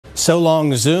So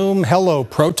long Zoom, hello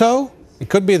Proto. It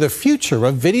could be the future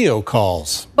of video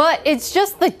calls. But it's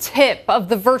just the tip of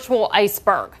the virtual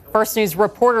iceberg. First News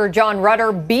reporter John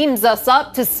Rutter beams us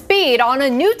up to speed on a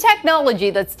new technology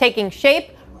that's taking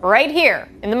shape right here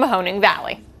in the Mahoning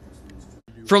Valley.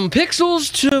 From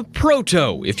pixels to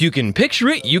proto. If you can picture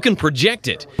it, you can project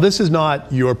it. This is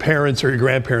not your parents' or your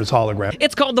grandparents' hologram.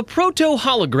 It's called the Proto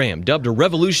Hologram, dubbed a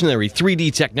revolutionary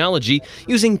 3D technology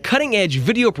using cutting-edge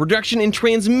video production and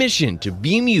transmission to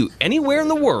beam you anywhere in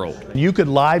the world. You could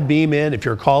live beam in, if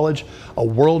you're a college, a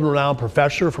world-renowned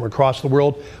professor from across the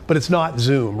world, but it's not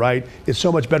Zoom, right? It's so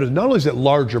much better. Not only is it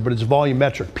larger, but it's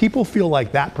volumetric. People feel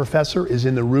like that professor is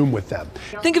in the room with them.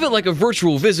 Think of it like a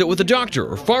virtual visit with a doctor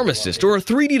or pharmacist, or a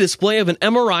 3D display of an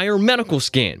MRI or medical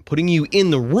scan, putting you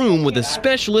in the room with a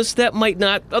specialist that might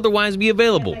not otherwise be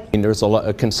available. And there's a lot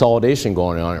of consolidation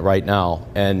going on right now,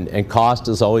 and cost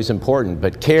is always important,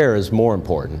 but care is more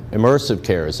important. Immersive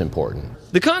care is important.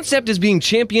 The concept is being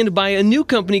championed by a new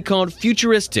company called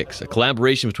Futuristics, a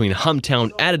collaboration between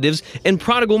Humtown Additives and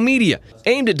Prodigal Media,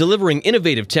 aimed at delivering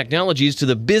innovative technologies to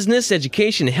the business,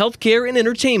 education, healthcare, and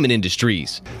entertainment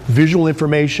industries. Visual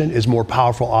information is more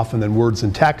powerful often than words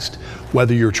and text.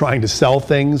 Whether you're trying to sell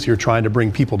things, you're trying to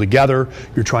bring people together,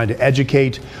 you're trying to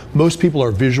educate. Most people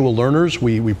are visual learners.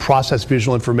 We process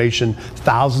visual information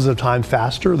thousands of times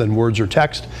faster than words or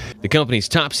text. The company's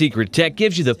top secret tech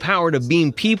gives you the power to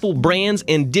beam people, brands,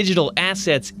 and digital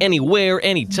assets anywhere,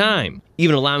 anytime,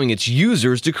 even allowing its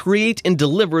users to create and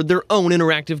deliver their own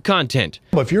interactive content.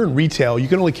 But if you're in retail, you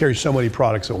can only carry so many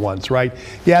products at once, right?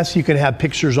 Yes, you can have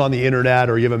pictures on the internet,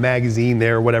 or you have a magazine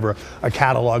there, whatever, a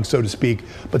catalog, so to speak.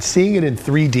 But seeing it in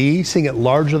 3D, seeing it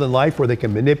larger than life, where they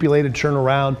can manipulate it, turn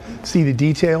around, see the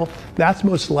detail, that's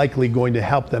most likely going to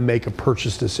help them make a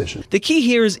purchase decision. The key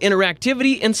here is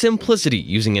interactivity and simplicity,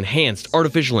 using enhanced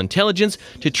artificial intelligence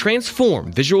to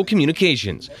transform visual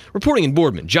communications. Reporting in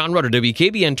Boardman, John Rutter,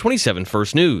 WKBN 27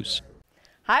 First News.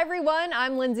 Hi everyone,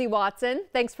 I'm Lindsay Watson.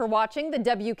 Thanks for watching the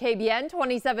WKBN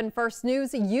 27 First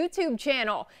News YouTube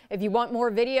channel. If you want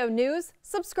more video news,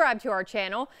 subscribe to our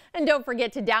channel. And don't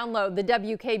forget to download the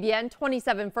WKBN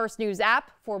 27 First News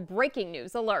app for breaking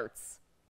news alerts.